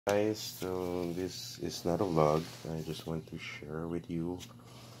Guys, so this is not a vlog. I just want to share with you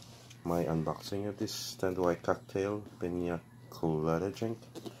my unboxing of this Tanduay Cocktail Pina Colada drink,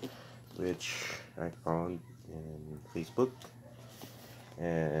 which I found in Facebook,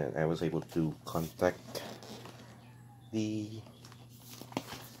 and I was able to contact the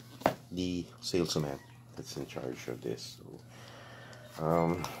salesman that's in charge of this.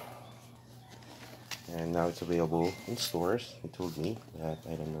 And now it's available in stores. He told me that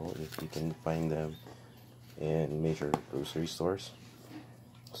I don't know if you can find them in major grocery stores.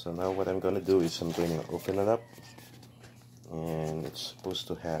 So now what I'm gonna do is I'm going to open it up, and it's supposed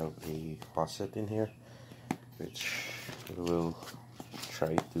to have a faucet in here, which we will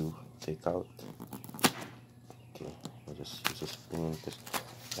try to take out. Okay, I'll just use a spoon because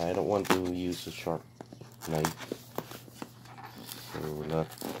I don't want to use a sharp knife, so not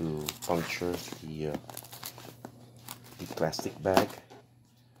to puncture the plastic bag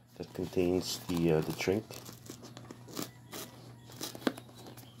that contains the drink.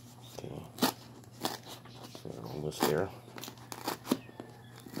 Okay, so almost there.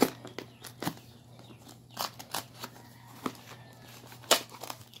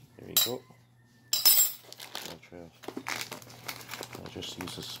 There you go. I'll just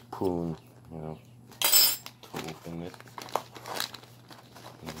use a spoon, to open it.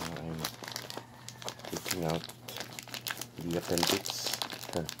 And now I'm taking out the appendix,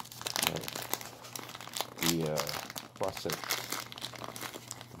 the faucet.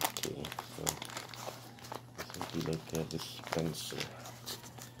 Okay, so simply like a dispenser.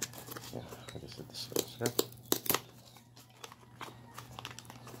 Yeah, what is a dispenser?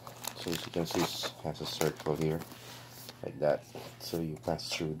 So as you can see, it has a circle here, like that. So you pass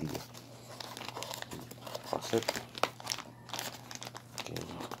through the faucet. Okay,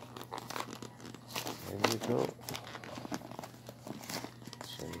 there you go.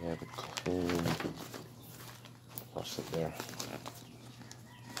 So you have a clean faucet there.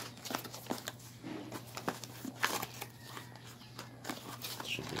 It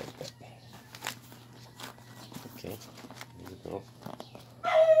should be like that. Okay, there you go.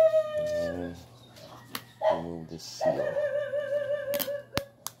 And remove the seal.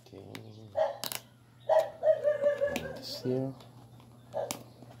 Okay, remove the seal.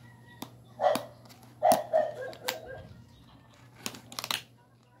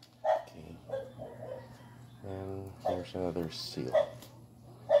 Okay, and there's another seal.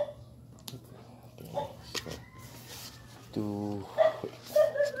 Okay, so to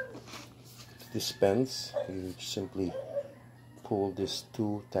dispense, you simply pull these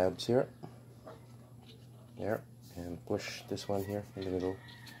two tabs here, there, and push this one here in the middle,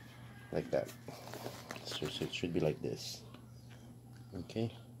 like that. So it should be like this.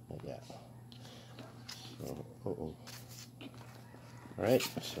 Okay, like that. So, alright,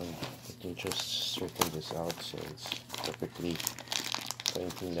 so let me just straighten this out so it's perfectly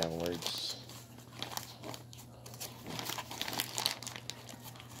pointing downwards.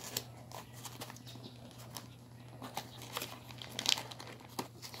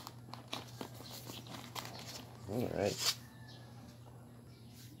 Alright,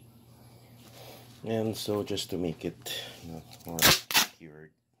 and so just to make it more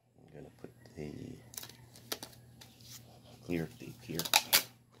secured, I'm gonna put a clear tape here.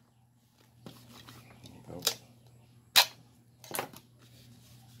 There you go.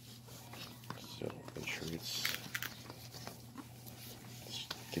 So make sure it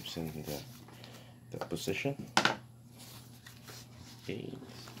keeps in the position. Okay,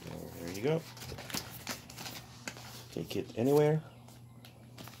 so there you go. Take it anywhere,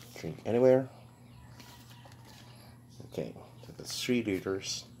 drink anywhere. Okay, so that's 3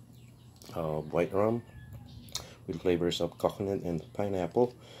 liters of white rum with flavors of coconut and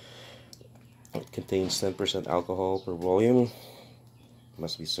pineapple. It contains 10% alcohol per volume.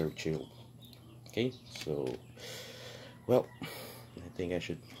 Must be served chilled. Okay, so, well, I think I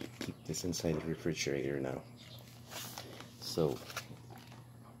should keep this inside the refrigerator now. So,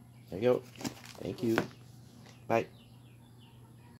 there you go. Thank you. Bye.